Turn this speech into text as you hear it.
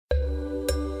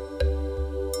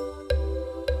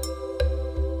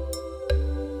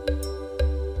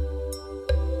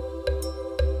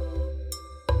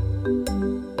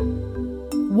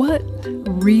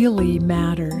really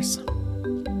matters?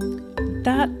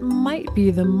 That might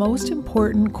be the most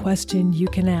important question you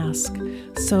can ask.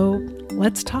 So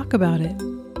let's talk about it.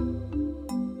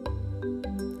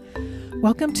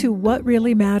 Welcome to What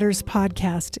Really Matters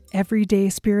podcast, Everyday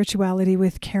Spirituality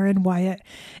with Karen Wyatt.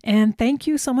 And thank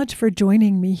you so much for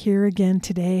joining me here again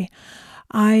today.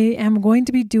 I am going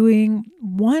to be doing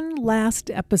one last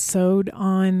episode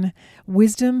on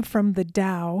wisdom from the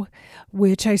Tao,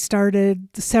 which I started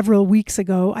several weeks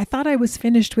ago. I thought I was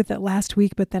finished with it last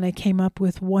week, but then I came up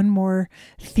with one more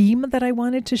theme that I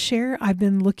wanted to share. I've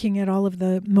been looking at all of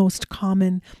the most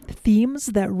common themes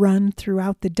that run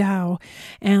throughout the Tao.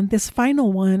 And this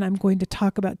final one I'm going to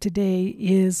talk about today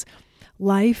is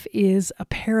life is a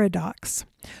paradox.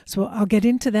 So I'll get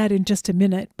into that in just a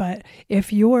minute, but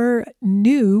if you're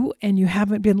new and you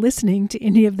haven't been listening to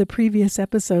any of the previous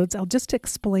episodes, I'll just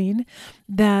explain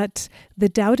that the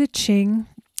Tao Te Ching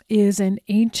is an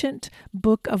ancient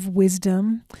book of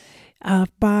wisdom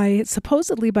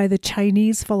supposedly by the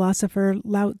Chinese philosopher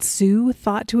Lao Tzu,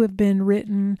 thought to have been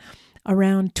written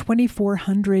around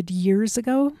 2,400 years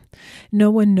ago. No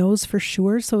one knows for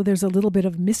sure, so there's a little bit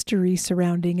of mystery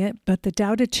surrounding it. But the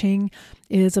Tao Te Ching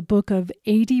is a book of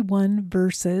 81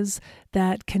 verses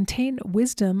that contain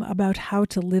wisdom about how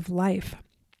to live life.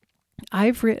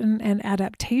 I've written an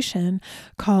adaptation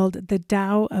called The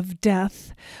Tao of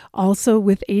Death, also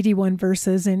with 81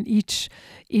 verses, and each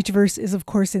verse is, of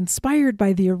course, inspired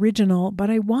by the original,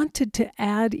 but I wanted to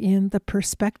add in the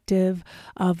perspective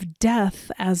of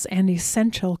death as an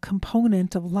essential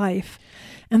component of life.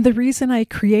 And the reason I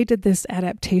created this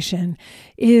adaptation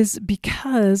is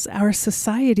because our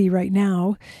society right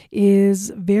now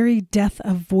is very death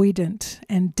avoidant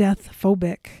and death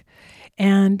phobic.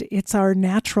 And it's our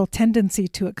natural tendency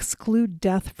to exclude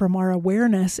death from our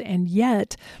awareness. And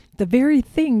yet, the very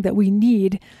thing that we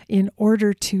need in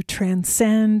order to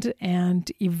transcend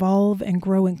and evolve and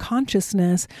grow in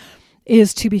consciousness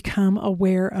is to become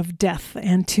aware of death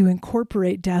and to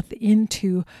incorporate death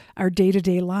into our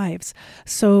day-to-day lives.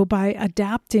 So by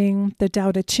adapting the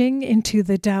Tao Te Ching into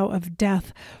the Tao of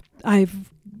Death, I've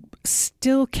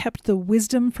still kept the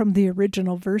wisdom from the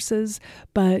original verses,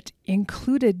 but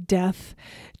included death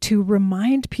to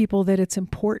remind people that it's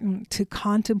important to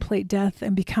contemplate death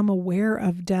and become aware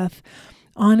of death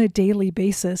on a daily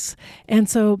basis. And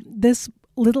so this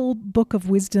little book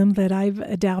of wisdom that I've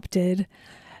adapted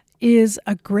is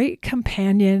a great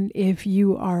companion if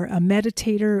you are a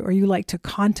meditator or you like to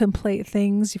contemplate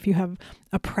things, if you have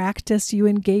a practice you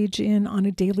engage in on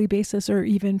a daily basis, or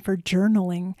even for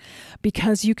journaling,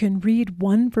 because you can read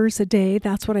one verse a day.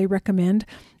 That's what I recommend.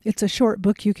 It's a short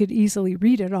book. You could easily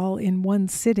read it all in one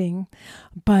sitting,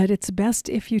 but it's best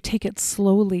if you take it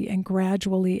slowly and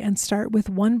gradually and start with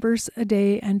one verse a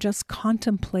day and just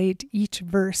contemplate each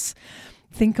verse.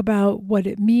 Think about what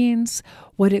it means,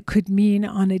 what it could mean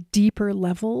on a deeper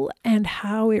level, and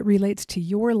how it relates to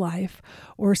your life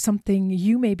or something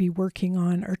you may be working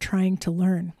on or trying to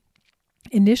learn.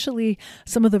 Initially,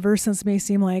 some of the verses may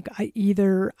seem like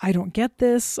either I don't get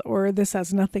this, or this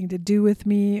has nothing to do with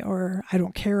me, or I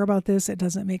don't care about this, it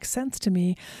doesn't make sense to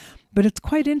me. But it's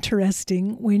quite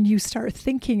interesting when you start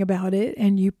thinking about it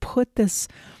and you put this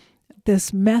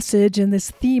message and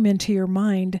this theme into your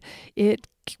mind. It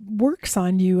works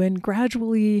on you, and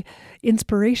gradually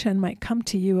inspiration might come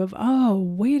to you of, oh,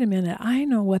 wait a minute, I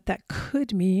know what that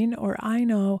could mean, or I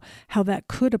know how that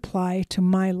could apply to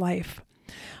my life.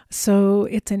 So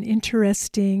it's an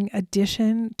interesting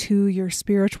addition to your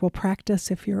spiritual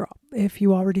practice if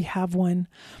you already have one,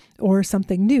 or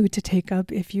something new to take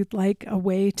up if you'd like a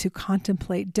way to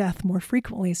contemplate death more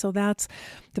frequently. So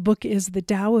the book is The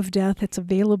Tao of Death. It's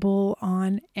available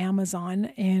on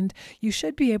Amazon, and you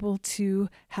should be able to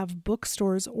have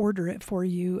bookstores order it for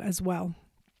you as well.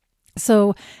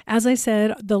 So, as I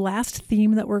said, the last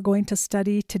theme that we're going to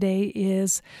study today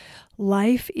is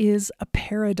life is a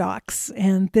paradox,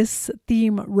 and this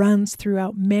theme runs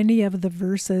throughout many of the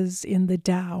verses in the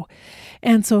Tao.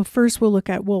 And so first we'll look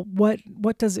at, well,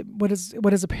 what is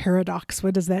a paradox?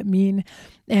 What does that mean?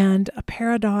 And a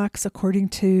paradox, according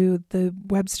to the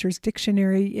Webster's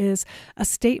Dictionary, is a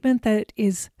statement that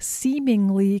is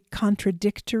seemingly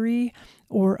contradictory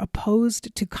or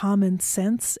opposed to common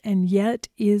sense, and yet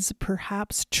is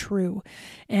perhaps true.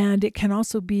 And it can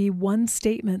also be one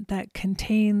statement that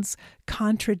contains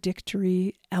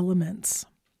contradictory elements.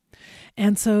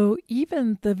 And so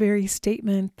even the very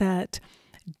statement that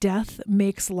death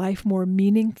makes life more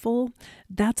meaningful,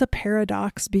 that's a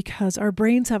paradox, because our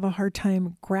brains have a hard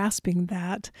time grasping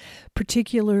that,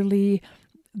 particularly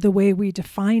the way we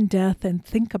define death and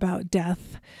think about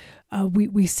death.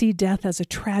 We see death as a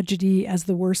tragedy, as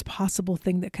the worst possible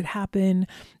thing that could happen.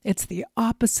 It's the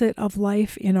opposite of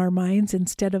life in our minds,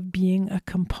 instead of being a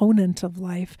component of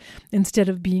life, instead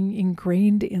of being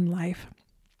ingrained in life.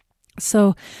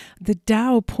 So the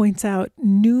Tao points out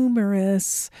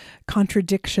numerous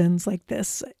contradictions like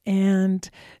this and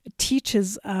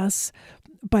teaches us,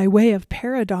 by way of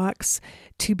paradox,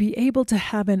 to be able to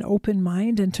have an open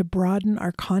mind and to broaden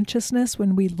our consciousness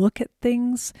when we look at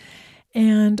things,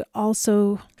 and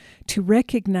also to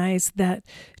recognize that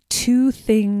two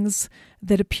things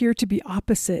that appear to be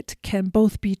opposite can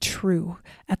both be true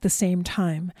at the same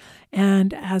time.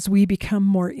 And as we become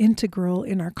more integral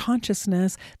in our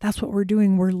consciousness, that's what we're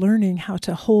doing. We're learning how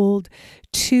to hold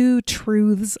two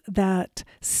truths that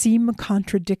seem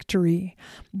contradictory,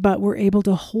 but we're able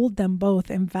to hold them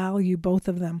both and value both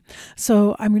of them.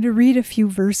 So I'm going to read a few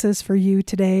verses for you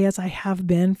today, as I have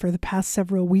been for the past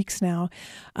several weeks now,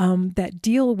 that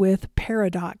deal with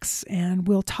paradox. And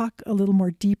we'll talk a little more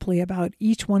deeply about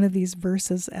each one of these verses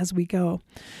as we go.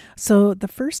 So the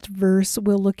first verse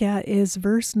we'll look at is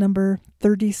verse number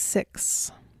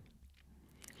 36.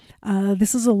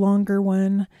 This is a longer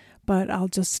one, but I'll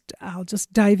just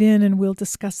dive in and we'll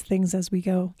discuss things as we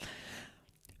go.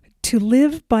 To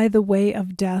live by the way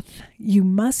of death, you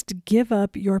must give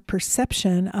up your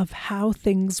perception of how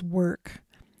things work.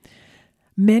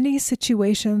 Many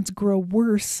situations grow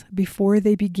worse before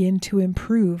they begin to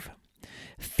improve.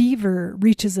 Fever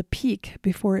reaches a peak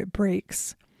before it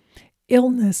breaks.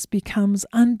 Illness becomes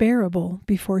unbearable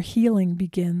before healing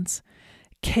begins.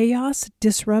 Chaos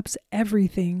disrupts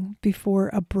everything before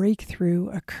a breakthrough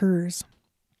occurs.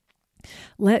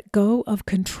 Let go of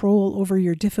control over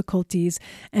your difficulties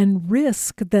and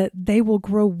risk that they will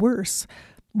grow worse.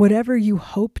 Whatever you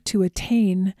hope to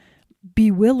attain, be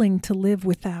willing to live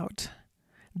without.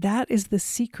 That is the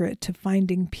secret to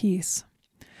finding peace.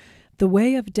 The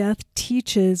way of death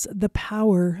teaches the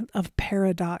power of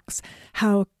paradox,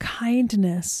 how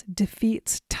kindness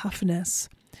defeats toughness,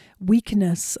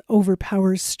 weakness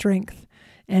overpowers strength,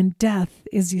 and death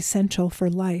is essential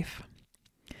for life.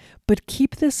 But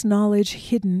keep this knowledge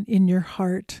hidden in your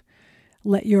heart.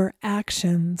 Let your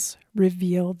actions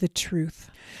reveal the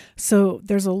truth. So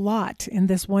there's a lot in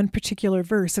this one particular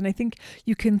verse, and I think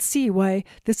you can see why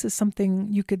this is something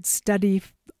you could study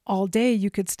all day.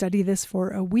 You could study this for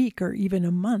a week or even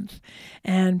a month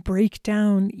and break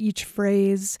down each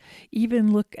phrase,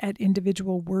 even look at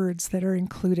individual words that are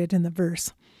included in the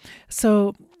verse.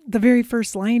 So the very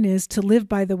first line is, to live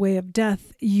by the way of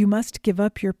death, you must give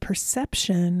up your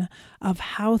perception of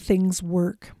how things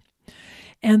work.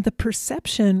 And the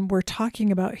perception we're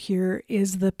talking about here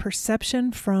is the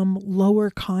perception from lower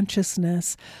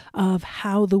consciousness of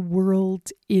how the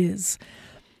world is.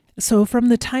 So from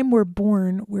the time we're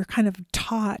born, we're kind of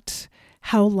taught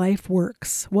how life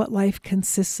works, what life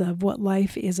consists of, what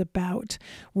life is about.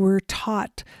 We're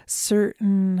taught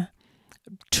certain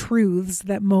truths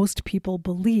that most people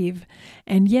believe.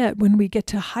 And yet, when we get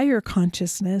to higher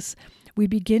consciousness, we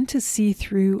begin to see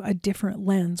through a different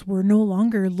lens. We're no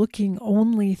longer looking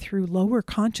only through lower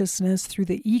consciousness, through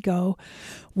the ego.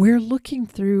 We're looking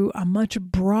through a much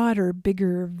broader,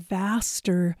 bigger,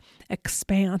 vaster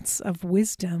expanse of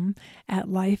wisdom at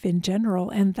life in general.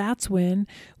 And that's when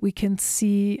we can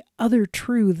see other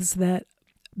truths that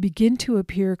begin to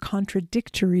appear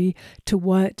contradictory to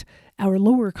what our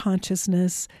lower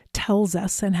consciousness tells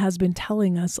us and has been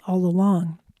telling us all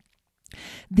along.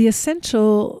 The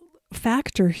essential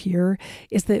factor here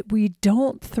is that we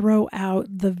don't throw out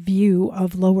the view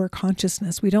of lower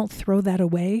consciousness. We don't throw that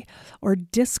away or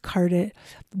discard it.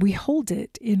 We hold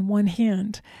it in one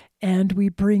hand and we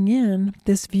bring in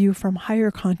this view from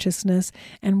higher consciousness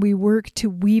and we work to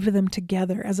weave them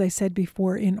together, as I said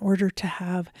before, in order to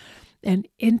have an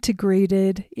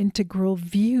integral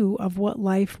view of what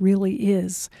life really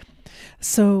is.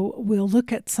 So we'll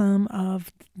look at some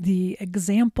of the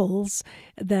examples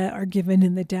that are given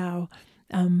in the Tao.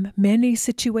 Many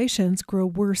situations grow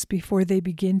worse before they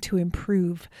begin to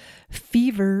improve.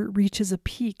 Fever reaches a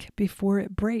peak before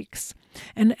it breaks.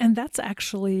 And that's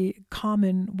actually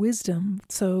common wisdom.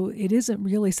 So it isn't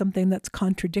really something that's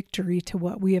contradictory to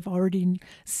what we have already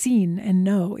seen and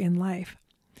know in life.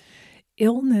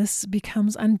 Illness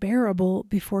becomes unbearable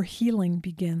before healing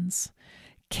begins.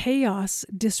 Chaos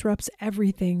disrupts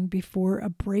everything before a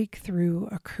breakthrough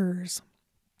occurs.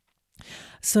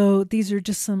 So these are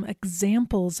just some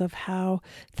examples of how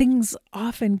things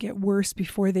often get worse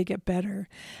before they get better.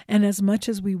 And as much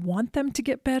as we want them to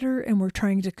get better and we're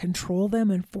trying to control them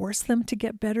and force them to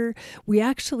get better, we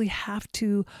actually have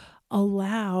to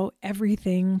allow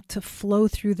everything to flow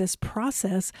through this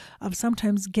process of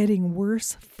sometimes getting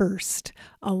worse first.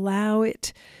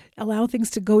 Allow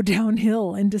things to go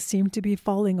downhill and to seem to be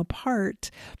falling apart,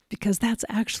 because that's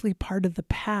actually part of the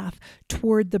path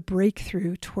toward the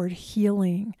breakthrough, toward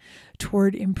healing,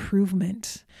 toward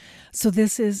improvement. So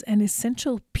this is an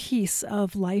essential piece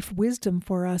of life wisdom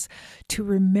for us, to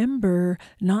remember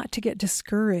not to get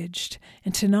discouraged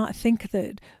and to not think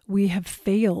that we have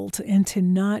failed, and to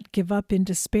not give up in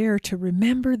despair, to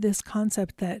remember this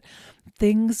concept that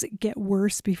things get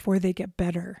worse before they get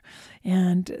better.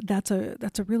 And that's a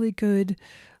really good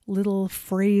little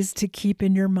phrase to keep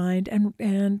in your mind,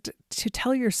 and to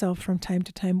tell yourself from time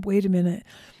to time, wait a minute,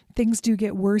 things do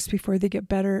get worse before they get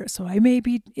better. So I may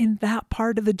be in that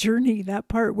part of the journey, that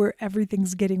part where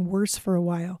everything's getting worse for a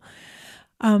while.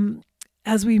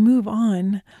 As we move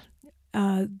on,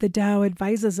 the Tao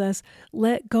advises us,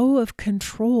 let go of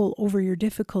control over your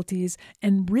difficulties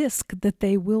and risk that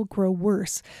they will grow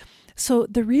worse. So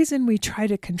the reason we try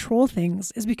to control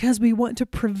things is because we want to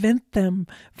prevent them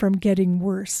from getting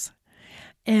worse.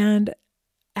 And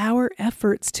our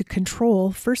efforts to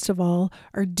control, first of all,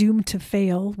 are doomed to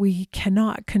fail. We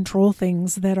cannot control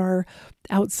things that are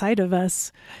outside of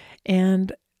us.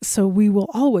 And so we will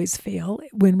always fail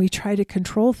when we try to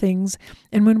control things.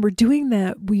 And when we're doing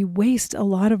that, we waste a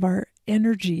lot of our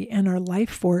energy and our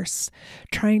life force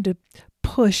trying to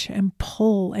push and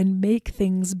pull and make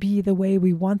things be the way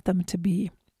we want them to be.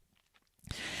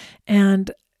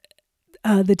 And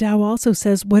the Tao also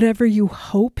says, whatever you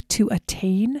hope to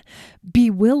attain,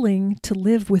 be willing to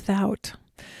live without.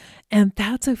 And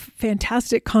that's a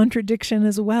fantastic contradiction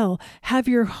as well. Have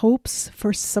your hopes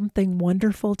for something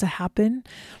wonderful to happen,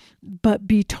 but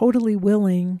be totally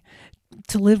willing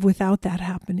to live without that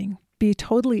happening. Be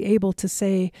totally able to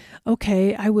say,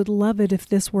 okay, I would love it if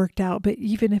this worked out, but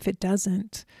even if it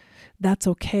doesn't, that's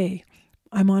okay.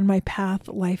 I'm on my path.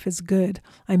 Life is good.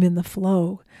 I'm in the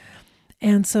flow.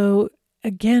 And so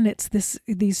again, it's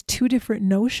these two different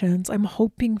notions. I'm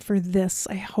hoping for this.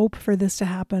 I hope for this to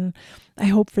happen. I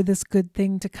hope for this good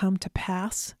thing to come to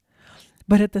pass.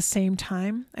 But at the same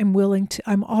time, I'm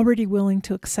already willing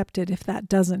to accept it if that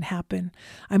doesn't happen.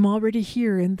 I'm already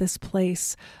here in this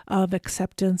place of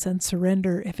acceptance and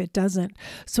surrender if it doesn't.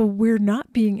 So we're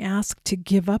not being asked to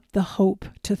give up the hope,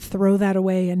 to throw that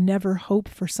away and never hope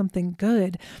for something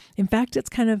good. In fact, it's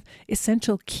kind of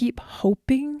essential. Keep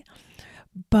hoping,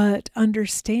 but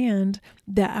understand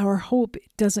that our hope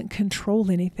doesn't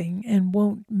control anything and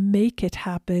won't make it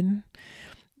happen.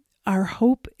 Our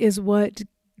hope is what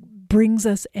brings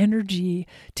us energy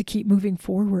to keep moving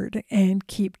forward and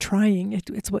keep trying.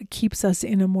 It's what keeps us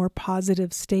in a more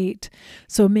positive state.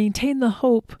 So maintain the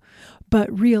hope,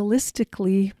 but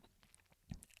realistically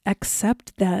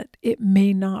accept that it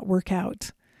may not work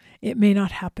out. It may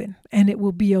not happen, and it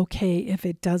will be okay if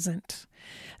it doesn't.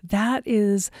 That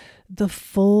is the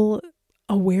full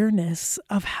awareness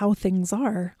of how things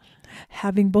are,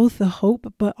 having both the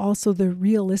hope but also the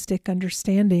realistic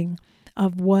understanding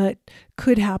of what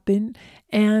could happen,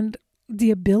 and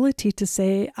the ability to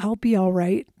say, I'll be all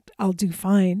right, I'll do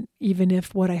fine, even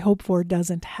if what I hope for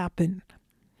doesn't happen.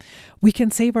 We can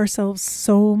save ourselves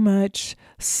so much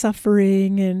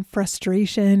suffering and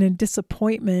frustration and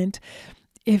disappointment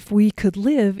if we could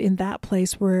live in that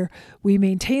place where we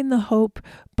maintain the hope,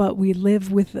 but we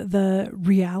live with the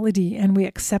reality and we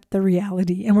accept the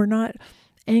reality, and we're not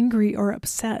angry or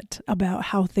upset about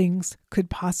how things could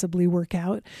possibly work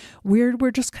out. We're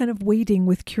just kind of waiting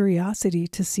with curiosity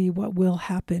to see what will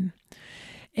happen.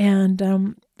 And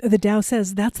the Tao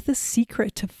says that's the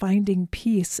secret to finding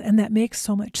peace, and that makes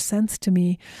so much sense to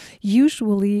me.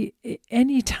 Usually,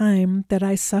 any time that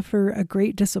I suffer a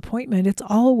great disappointment, it's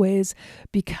always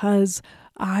because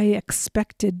I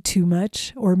expected too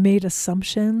much or made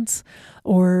assumptions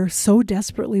or so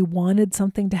desperately wanted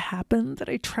something to happen that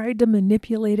I tried to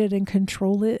manipulate it and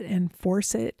control it and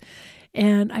force it.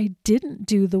 And I didn't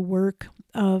do the work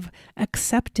of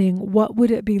accepting what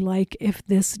would it be like if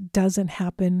this doesn't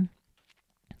happen,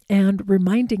 and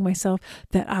reminding myself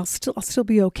that I'll still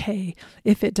be okay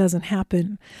if it doesn't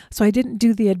happen. So I didn't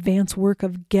do the advanced work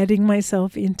of getting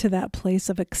myself into that place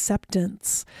of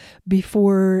acceptance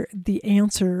before the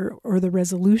answer or the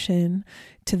resolution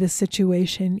to the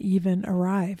situation even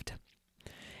arrived.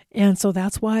 And so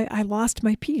that's why I lost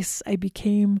my peace. I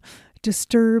became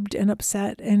disturbed and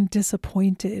upset and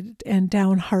disappointed and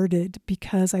downhearted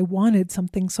because I wanted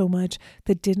something so much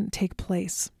that didn't take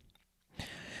place.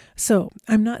 So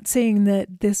I'm not saying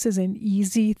that this is an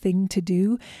easy thing to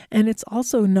do. And it's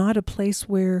also not a place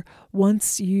where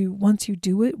once you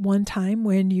do it one time,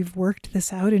 when you've worked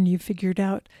this out and you've figured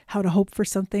out how to hope for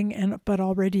something, but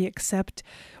already accept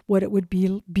what it would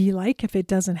be like if it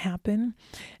doesn't happen,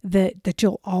 that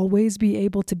you'll always be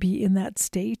able to be in that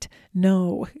state.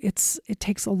 No, it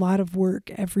takes a lot of work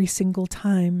every single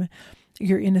time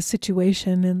you're in a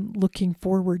situation and looking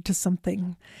forward to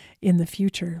something in the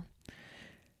future.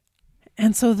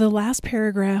 And so the last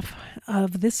paragraph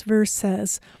of this verse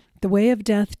says, the way of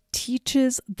death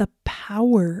teaches the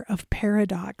power of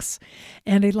paradox.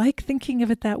 And I like thinking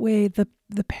of it that way. The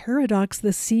paradox,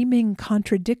 the seeming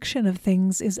contradiction of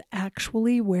things, is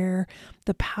actually where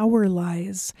the power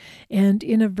lies. And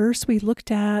in a verse we looked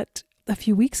at a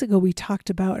few weeks ago, we talked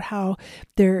about how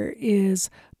there is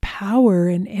power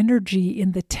and energy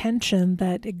in the tension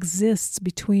that exists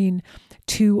between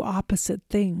two opposite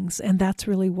things. And that's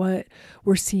really what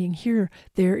we're seeing here.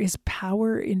 There is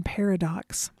power in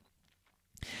paradox.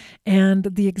 And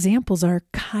the examples are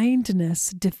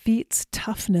kindness defeats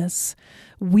toughness,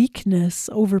 weakness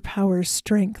overpowers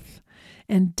strength,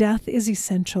 and death is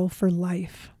essential for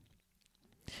life.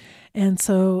 And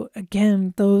so,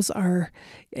 again, those are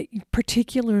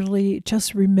particularly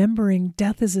just remembering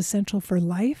death is essential for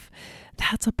life.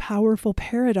 That's a powerful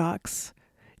paradox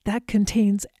that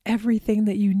contains everything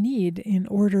that you need in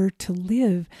order to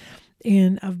live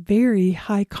in a very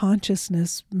high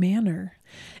consciousness manner.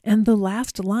 And the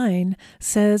last line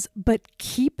says, but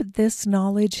keep this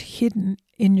knowledge hidden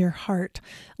in your heart.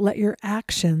 Let your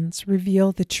actions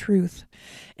reveal the truth.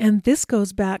 And this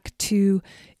goes back to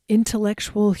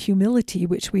intellectual humility,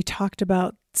 which we talked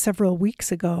about several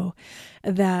weeks ago,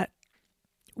 that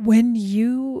when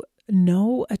you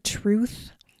know a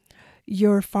truth,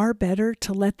 you're far better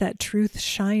to let that truth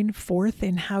shine forth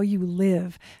in how you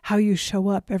live, how you show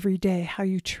up every day, how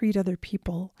you treat other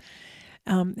people,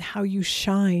 how you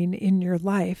shine in your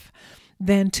life,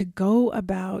 than to go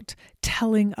about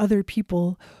telling other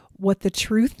people what the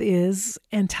truth is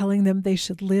and telling them they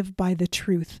should live by the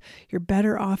truth. You're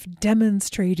better off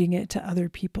demonstrating it to other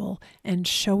people and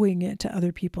showing it to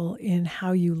other people in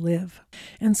how you live.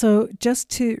 And so,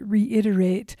 just to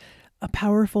reiterate, a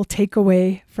powerful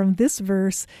takeaway from this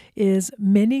verse is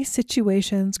many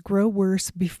situations grow worse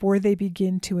before they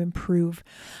begin to improve.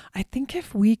 I think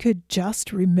if we could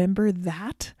just remember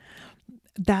that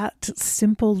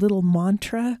simple little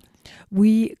mantra,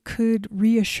 we could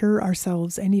reassure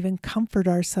ourselves and even comfort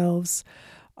ourselves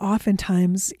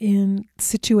oftentimes in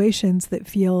situations that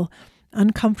feel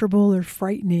uncomfortable or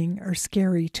frightening or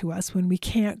scary to us when we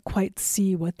can't quite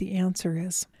see what the answer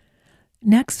is.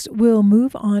 Next, we'll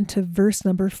move on to verse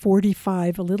number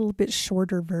 45, a little bit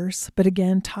shorter verse, but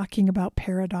again, talking about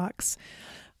paradox.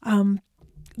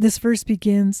 This verse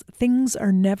begins, things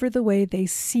are never the way they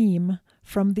seem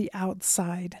from the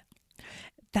outside.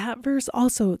 That verse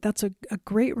also, that's a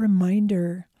great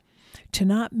reminder to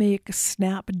not make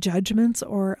snap judgments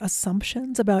or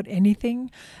assumptions about anything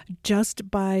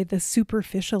just by the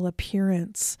superficial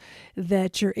appearance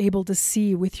that you're able to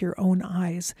see with your own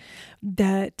eyes.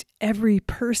 That every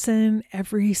person,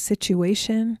 every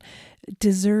situation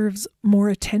deserves more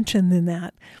attention than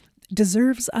that,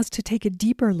 deserves us to take a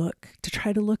deeper look, to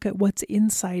try to look at what's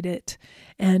inside it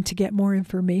and to get more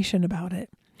information about it.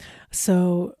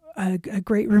 So a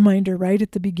great reminder right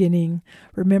at the beginning,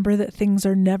 remember that things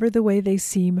are never the way they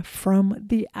seem from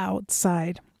the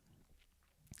outside.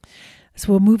 So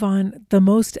we'll move on. The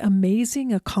most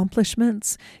amazing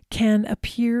accomplishments can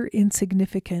appear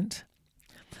insignificant.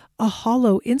 A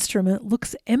hollow instrument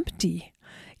looks empty,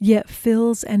 yet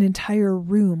fills an entire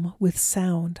room with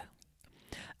sound.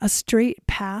 A straight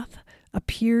path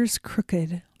appears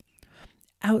crooked.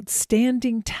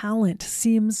 Outstanding talent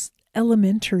seems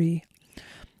elementary.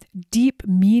 Deep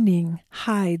meaning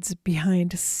hides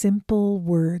behind simple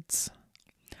words.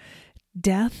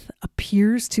 Death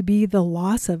appears to be the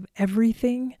loss of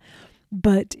everything,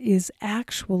 but is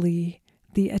actually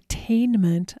the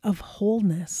attainment of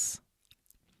wholeness.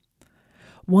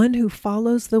 One who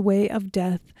follows the way of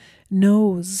death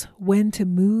knows when to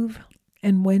move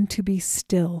and when to be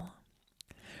still.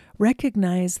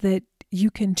 Recognize that you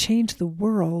can change the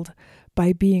world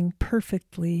by being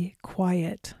perfectly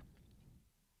quiet.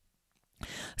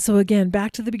 So again,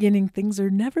 back to the beginning, things are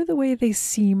never the way they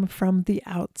seem from the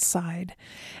outside.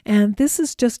 And this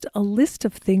is just a list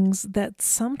of things that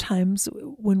sometimes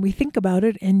when we think about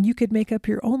it, and you could make up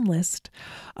your own list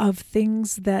of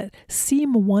things that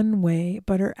seem one way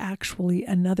but are actually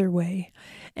another way.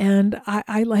 And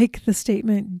I like the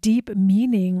statement, deep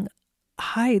meaning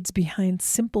hides behind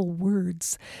simple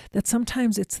words, that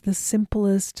sometimes it's the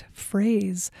simplest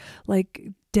phrase,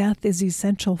 like death is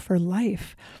essential for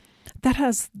life, that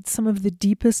has some of the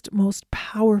deepest, most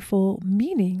powerful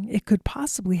meaning it could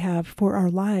possibly have for our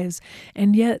lives.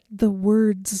 And yet the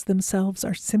words themselves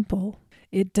are simple.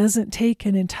 It doesn't take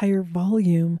an entire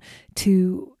volume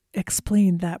to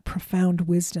explain that profound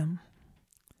wisdom.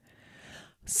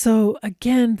 So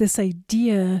again, this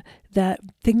idea that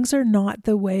things are not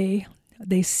the way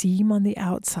they seem on the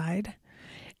outside,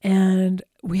 and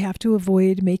we have to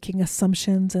avoid making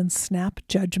assumptions and snap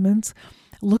judgments.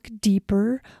 Look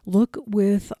deeper, look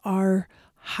with our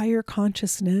higher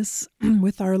consciousness,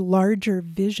 with our larger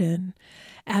vision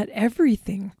at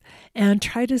everything, and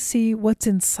try to see what's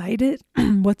inside it,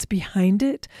 what's behind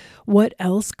it, what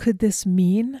else could this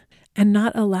mean, and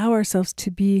not allow ourselves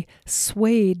to be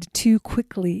swayed too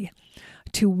quickly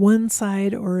to one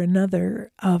side or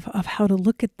another of how to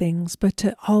look at things, but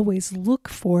to always look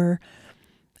for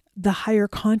the higher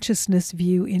consciousness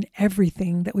view in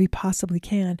everything that we possibly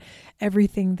can,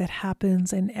 everything that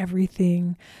happens and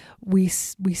everything we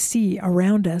see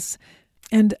around us.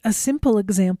 And a simple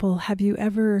example, have you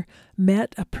ever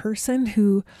met a person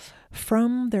who,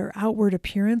 from their outward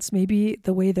appearance, maybe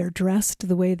the way they're dressed,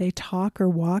 the way they talk or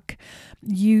walk,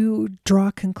 you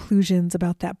draw conclusions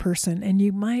about that person, and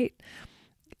you might,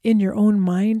 in your own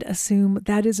mind, assume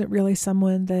that isn't really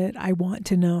someone that I want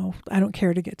to know. I don't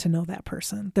care to get to know that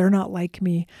person. They're not like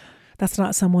me. That's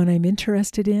not someone I'm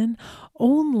interested in.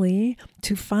 Only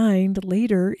to find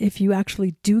later, if you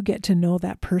actually do get to know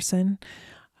that person,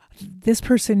 this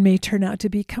person may turn out to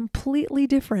be completely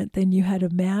different than you had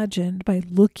imagined by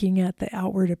looking at the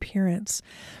outward appearance.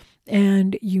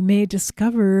 And you may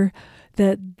discover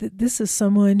that this is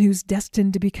someone who's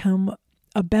destined to become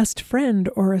a best friend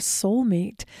or a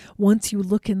soulmate once you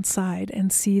look inside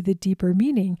and see the deeper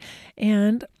meaning.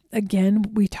 And again,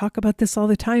 we talk about this all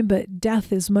the time, but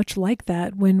death is much like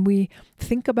that. When we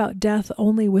think about death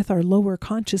only with our lower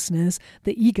consciousness,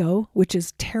 the ego, which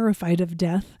is terrified of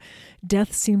death,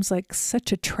 death seems like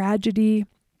such a tragedy,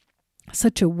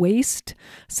 such a waste,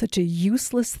 such a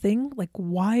useless thing. Like,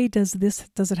 why does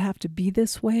it have to be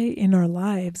this way in our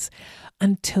lives?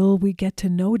 Until we get to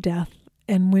know death.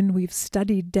 And when we've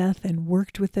studied death and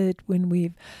worked with it, when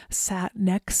we've sat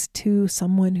next to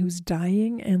someone who's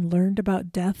dying and learned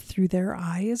about death through their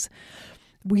eyes,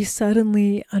 we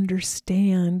suddenly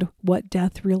understand what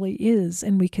death really is,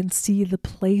 and we can see the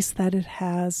place that it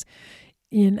has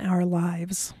in our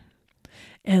lives.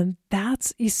 And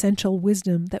that's essential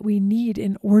wisdom that we need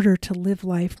in order to live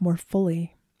life more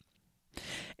fully.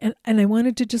 And I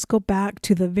wanted to just go back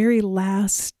to the very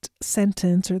last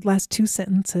sentence, or last two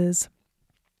sentences,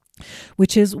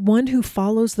 which is, one who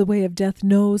follows the way of death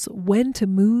knows when to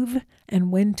move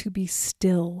and when to be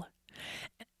still.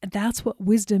 That's what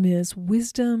wisdom is.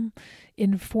 Wisdom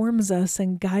informs us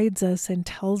and guides us and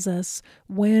tells us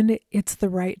when it's the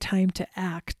right time to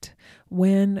act,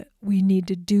 when we need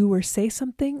to do or say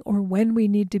something, or when we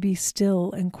need to be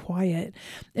still and quiet.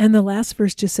 And the last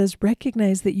verse just says,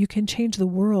 recognize that you can change the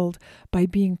world by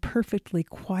being perfectly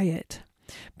quiet.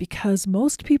 Because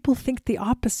most people think the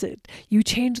opposite. You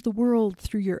change the world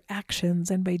through your actions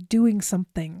and by doing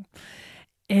something.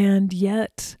 And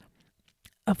yet,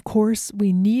 of course,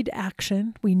 we need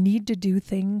action. We need to do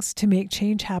things to make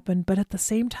change happen. But at the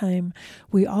same time,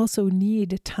 we also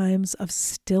need times of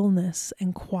stillness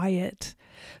and quiet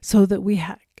so that we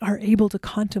are able to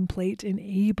contemplate and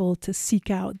able to seek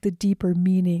out the deeper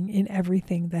meaning in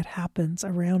everything that happens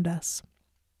around us.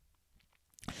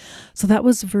 So that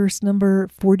was verse number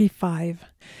 45.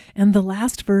 And the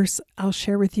last verse I'll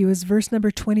share with you is verse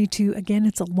number 22. Again,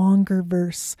 it's a longer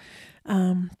verse.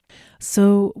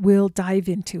 So we'll dive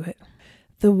into it.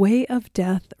 The way of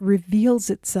death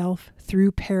reveals itself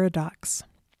through paradox.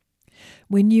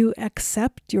 When you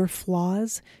accept your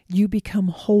flaws, you become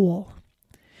whole.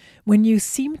 When you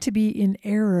seem to be in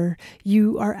error,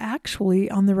 you are actually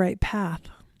on the right path.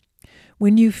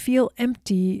 When you feel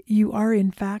empty, you are in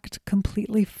fact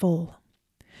completely full.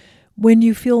 When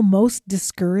you feel most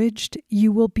discouraged,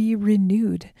 you will be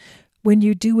renewed. When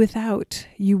you do without,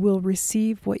 you will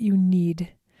receive what you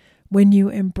need. When you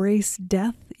embrace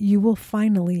death, you will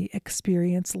finally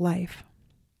experience life.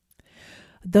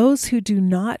 Those who do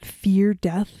not fear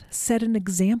death set an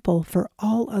example for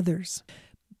all others.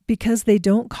 Because they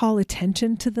don't call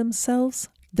attention to themselves,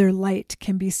 their light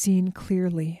can be seen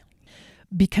clearly.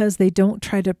 Because they don't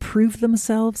try to prove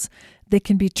themselves, they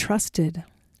can be trusted.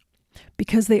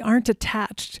 Because they aren't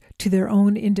attached to their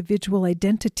own individual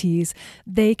identities,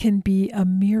 they can be a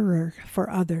mirror for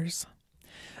others.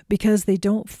 Because they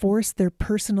don't force their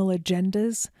personal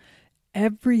agendas,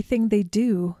 everything they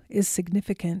do is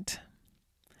significant.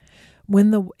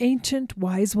 When the ancient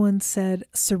wise ones said,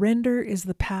 "Surrender is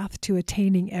the path to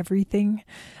attaining everything,"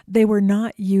 they were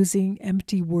not using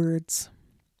empty words.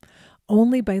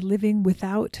 Only by living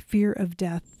without fear of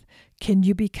death can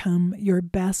you become your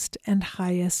best and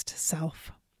highest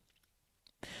self.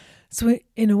 So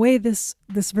in a way, this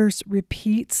verse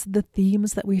repeats the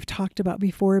themes that we've talked about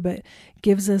before, but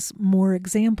gives us more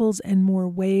examples and more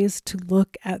ways to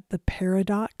look at the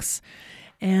paradox,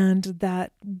 and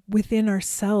that within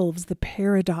ourselves, the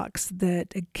paradox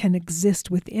that can exist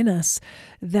within us,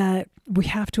 that we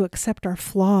have to accept our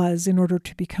flaws in order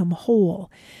to become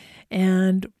whole.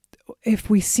 And if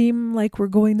we seem like we're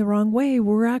going the wrong way,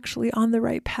 we're actually on the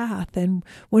right path. And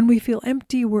when we feel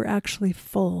empty, we're actually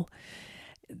full.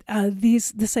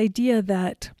 This idea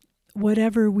that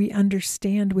whatever we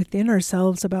understand within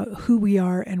ourselves about who we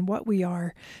are and what we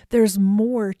are, there's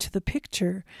more to the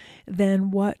picture than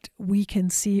what we can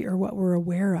see or what we're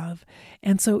aware of.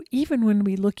 And so even when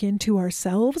we look into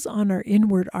ourselves on our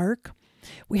inward arc,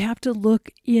 we have to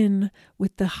look in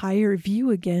with the higher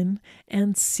view again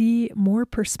and see more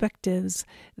perspectives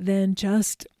than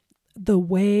just the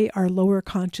way our lower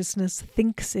consciousness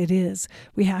thinks it is.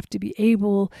 We have to be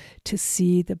able to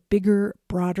see the bigger,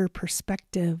 broader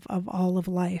perspective of all of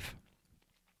life.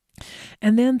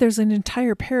 And then there's an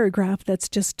entire paragraph that's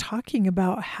just talking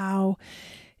about how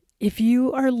if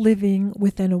you are living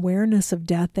with an awareness of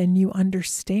death and you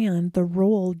understand the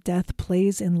role death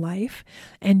plays in life,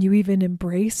 and you even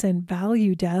embrace and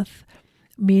value death,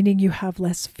 meaning you have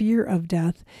less fear of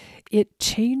death, it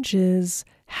changes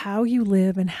how you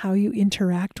live and how you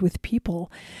interact with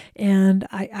people. And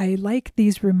I like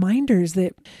these reminders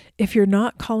that if you're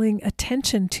not calling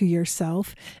attention to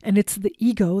yourself, and it's the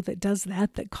ego that does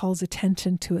that calls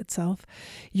attention to itself,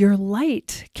 your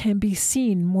light can be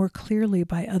seen more clearly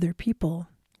by other people.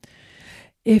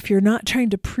 If you're not trying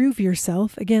to prove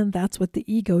yourself, again, that's what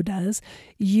the ego does,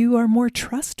 you are more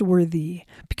trustworthy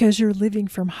because you're living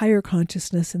from higher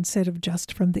consciousness instead of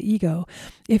just from the ego.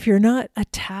 If you're not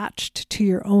attached to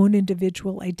your own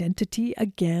individual identity,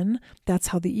 again, that's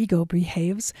how the ego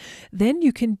behaves, then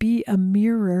you can be a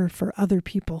mirror for other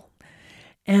people.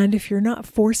 And if you're not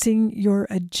forcing your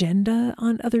agenda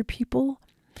on other people,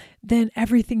 then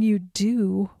everything you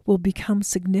do will become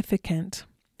significant.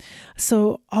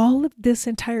 So all of this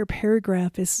entire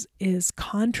paragraph is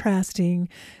contrasting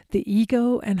the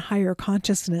ego and higher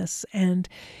consciousness, and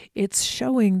it's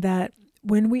showing that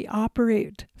when we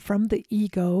operate from the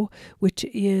ego, which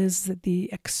is the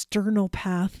external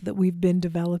path that we've been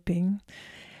developing,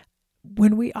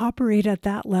 when we operate at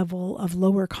that level of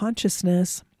lower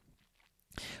consciousness,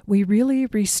 we really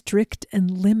restrict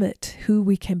and limit who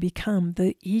we can become.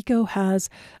 The ego has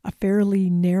a fairly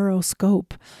narrow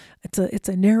scope. It's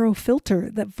a narrow filter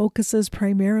that focuses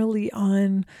primarily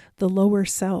on the lower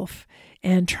self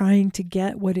and trying to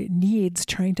get what it needs,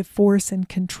 trying to force and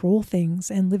control things,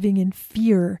 and living in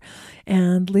fear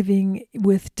and living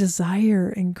with desire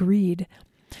and greed.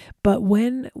 But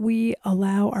when we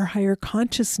allow our higher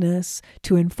consciousness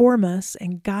to inform us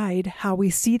and guide how we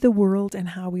see the world and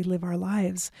how we live our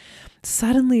lives,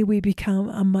 suddenly we become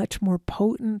a much more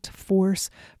potent force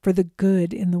for the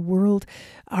good in the world.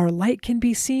 Our light can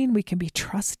be seen, we can be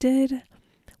trusted,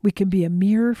 we can be a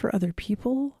mirror for other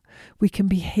people, we can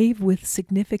behave with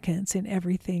significance in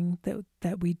everything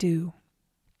that we do.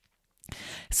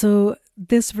 So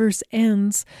this verse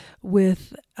ends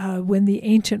with when the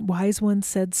ancient wise ones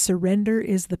said surrender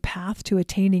is the path to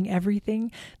attaining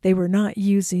everything, they were not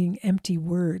using empty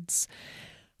words.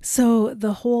 So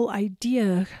the whole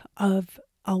idea of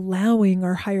allowing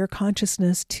our higher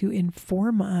consciousness to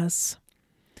inform us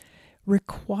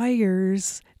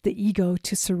requires the ego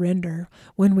to surrender.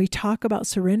 When we talk about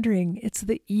surrendering, it's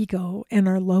the ego and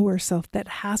our lower self that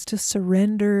has to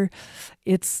surrender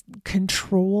its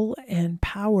control and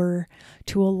power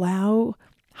to allow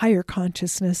higher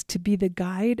consciousness to be the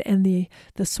guide and the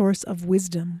source of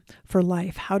wisdom for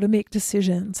life, how to make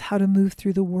decisions, how to move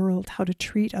through the world, how to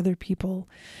treat other people.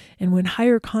 And when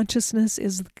higher consciousness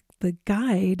is the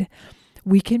guide,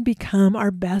 we can become our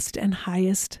best and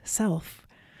highest self.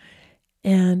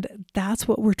 And that's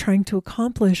what we're trying to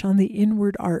accomplish on the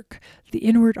inward arc. The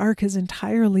inward arc is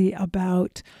entirely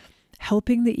about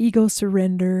helping the ego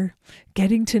surrender,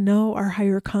 getting to know our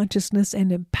higher consciousness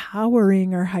and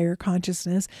empowering our higher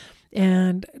consciousness,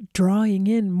 and drawing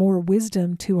in more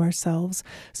wisdom to ourselves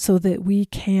so that we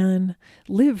can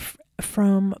live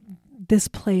from this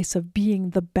place of being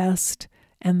the best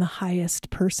and the highest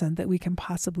person that we can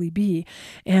possibly be.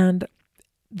 And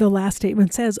the last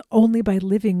statement says, only by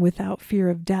living without fear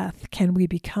of death can we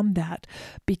become that,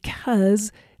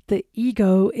 because the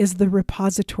ego is the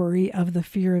repository of the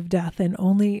fear of death. And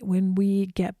only when we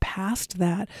get past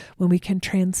that, when we can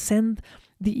transcend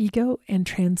the ego and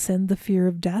transcend the fear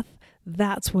of death,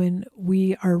 that's when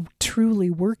we are truly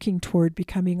working toward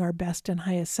becoming our best and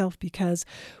highest self, because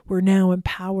we're now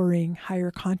empowering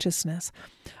higher consciousness.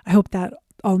 I hope that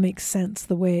all makes sense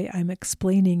the way I'm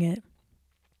explaining it.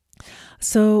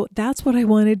 So that's what I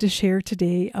wanted to share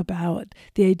today about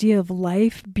the idea of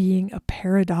life being a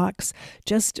paradox.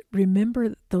 Just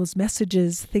remember those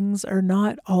messages. Things are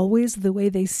not always the way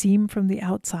they seem from the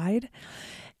outside,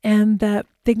 and that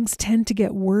things tend to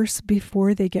get worse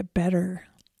before they get better.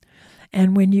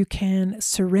 And when you can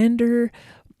surrender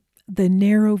the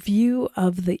narrow view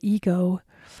of the ego,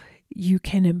 you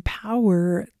can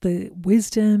empower the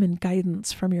wisdom and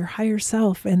guidance from your higher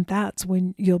self. And that's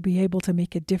when you'll be able to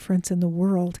make a difference in the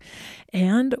world.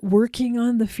 And working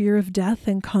on the fear of death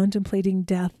and contemplating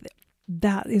death,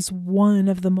 that is one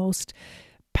of the most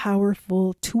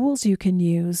powerful tools you can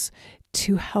use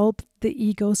to help the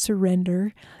ego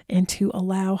surrender and to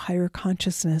allow higher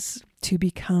consciousness to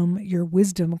become your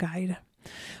wisdom guide.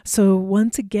 So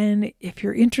once again, if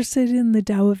you're interested in the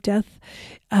Tao of Death,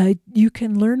 you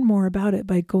can learn more about it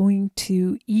by going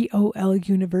to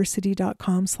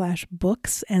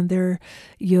eoluniversity.com/books, and there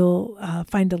you'll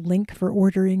find a link for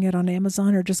ordering it on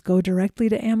Amazon, or just go directly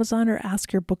to Amazon or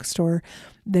ask your bookstore,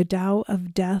 The Tao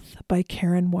of Death by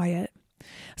Karen Wyatt.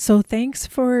 So thanks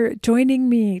for joining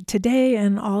me today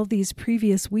and all these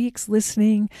previous weeks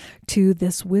listening to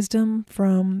this wisdom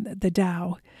from the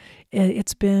Tao.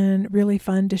 It's been really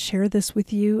fun to share this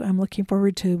with you. I'm looking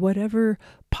forward to whatever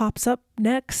pops up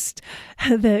next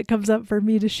that comes up for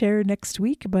me to share next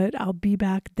week, but I'll be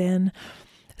back then.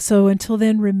 So until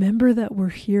then, remember that we're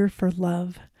here for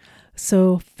love.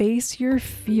 So face your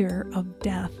fear of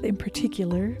death in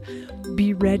particular.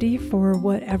 Be ready for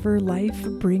whatever life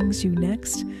brings you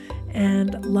next,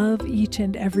 and love each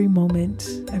and every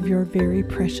moment of your very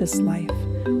precious life.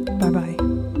 Bye-bye.